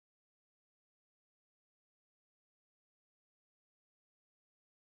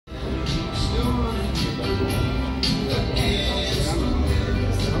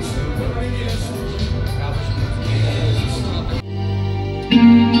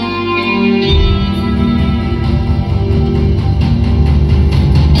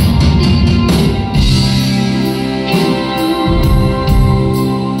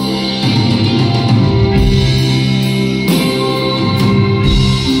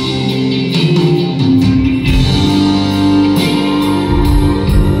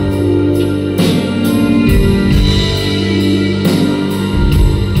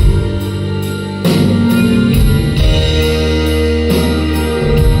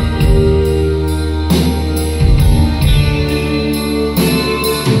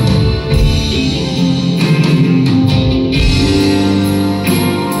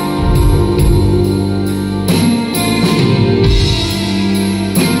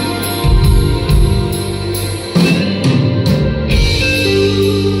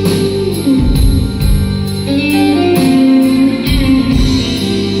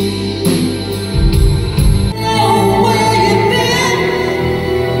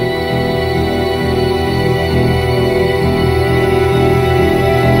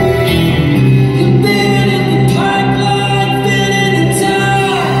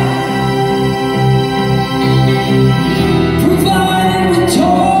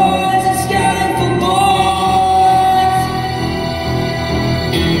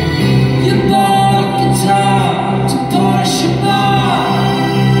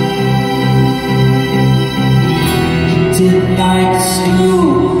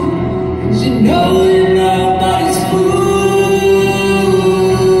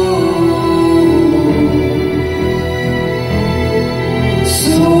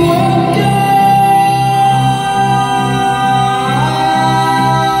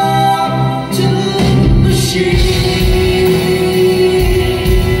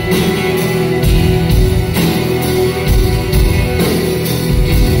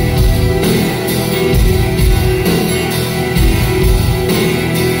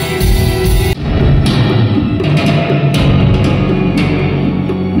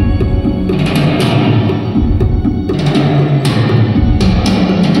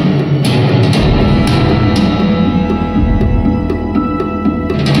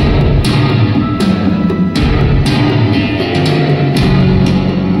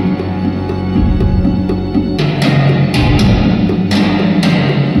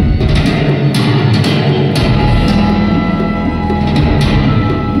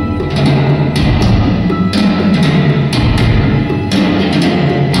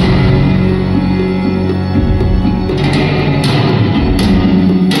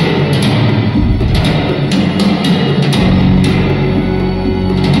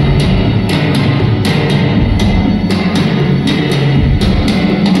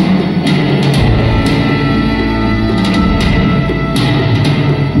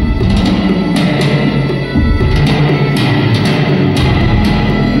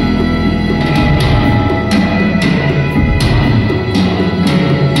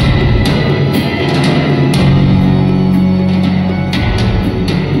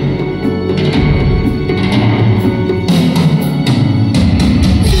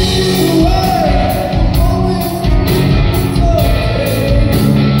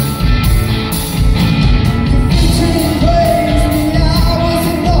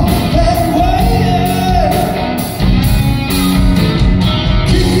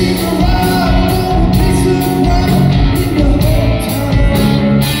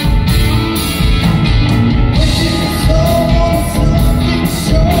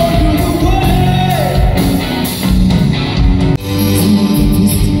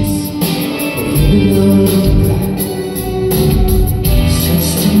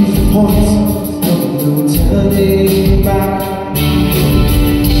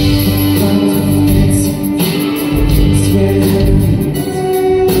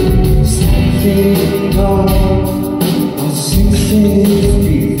Everything gone, I'll sing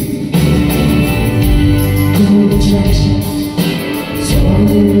free. No rejection, so I'm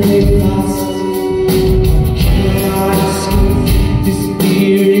really fast. Cannot escape this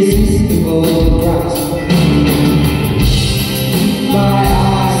irresistible grasp. My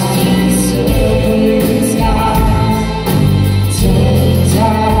eyes circling the sky, turn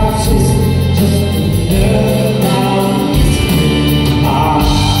tide twist, just another round.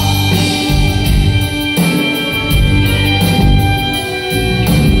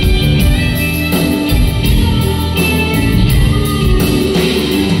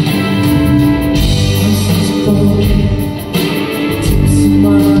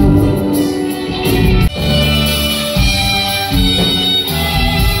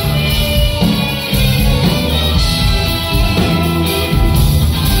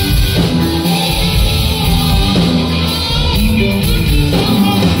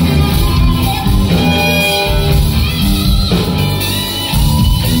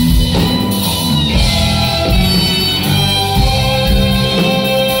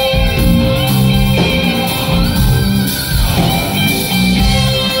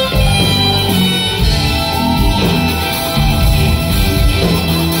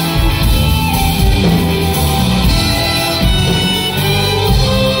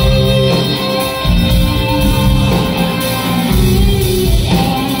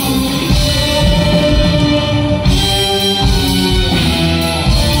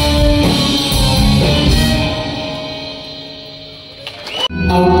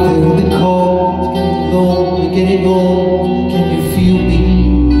 Out there in the cold, getting lonely, getting old, can you feel me?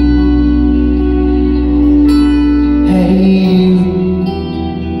 Hey you,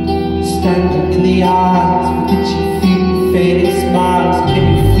 standing in the eyes with itchy feet and fading smiles, can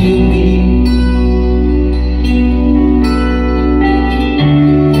you feel me?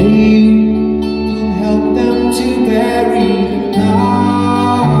 Hey you, don't help them to bury the night.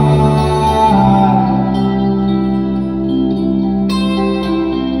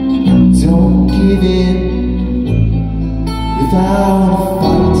 Don't give in without a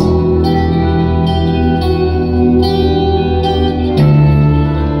fight.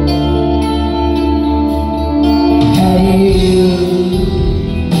 Hey you,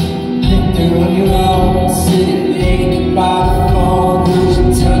 think they're on your own, sitting naked by the phone, would you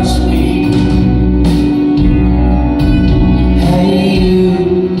touch me? Hey you,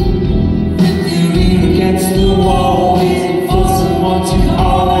 with your ear against the wall, waiting for someone to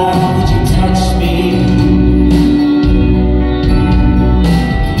call out. Touch me.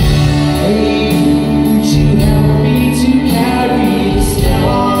 Hey, would you help me to carry the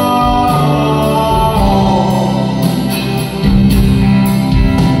stone?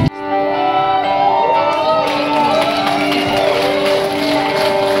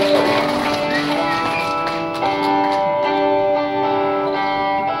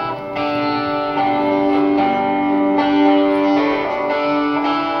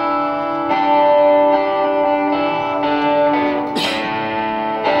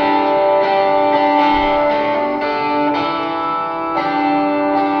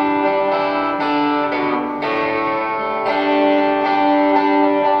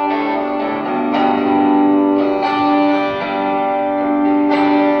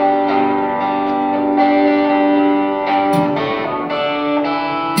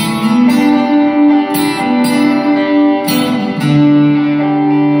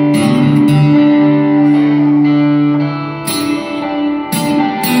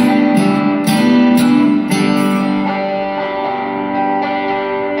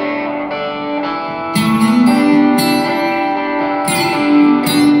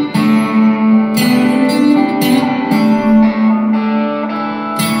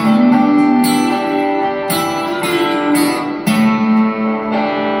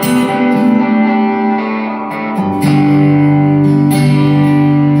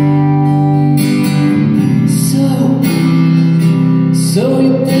 So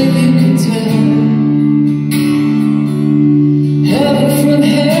you think you can tell heaven from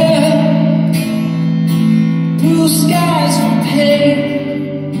hell, blue skies from pain?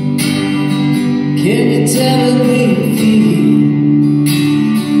 Can you tell the green field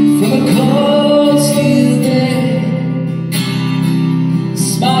from a cold steel day?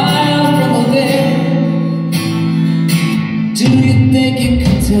 Smile from a veil. Do you think you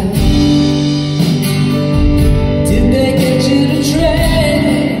can tell? Did they get you to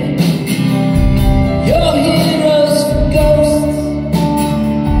trade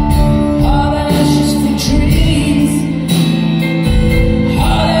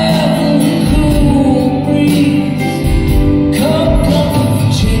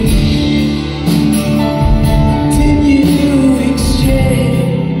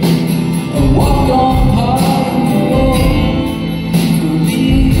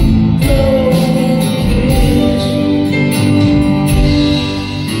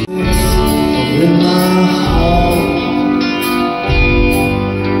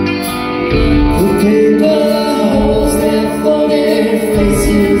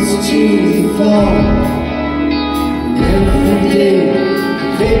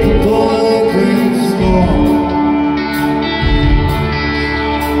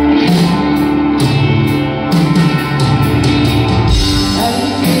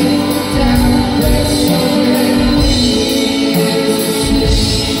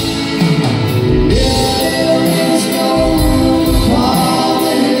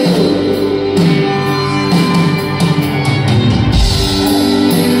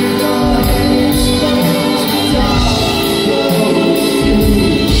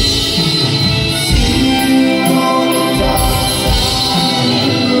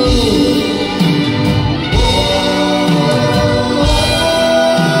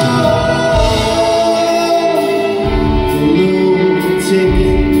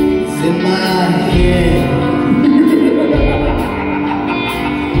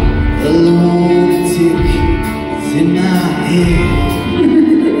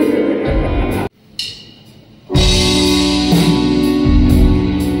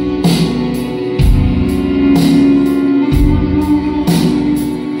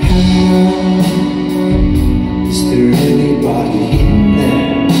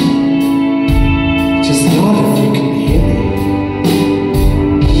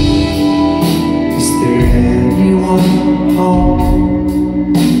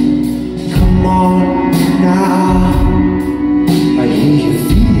home. Come on now, I hear you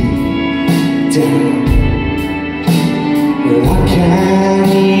feeling down. Well, I can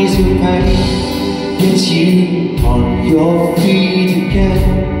ease your pain, get you on your feet again.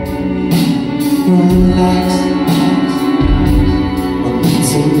 Relax, I need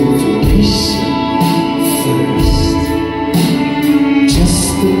some information first. Just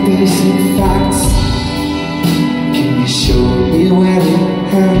the basic facts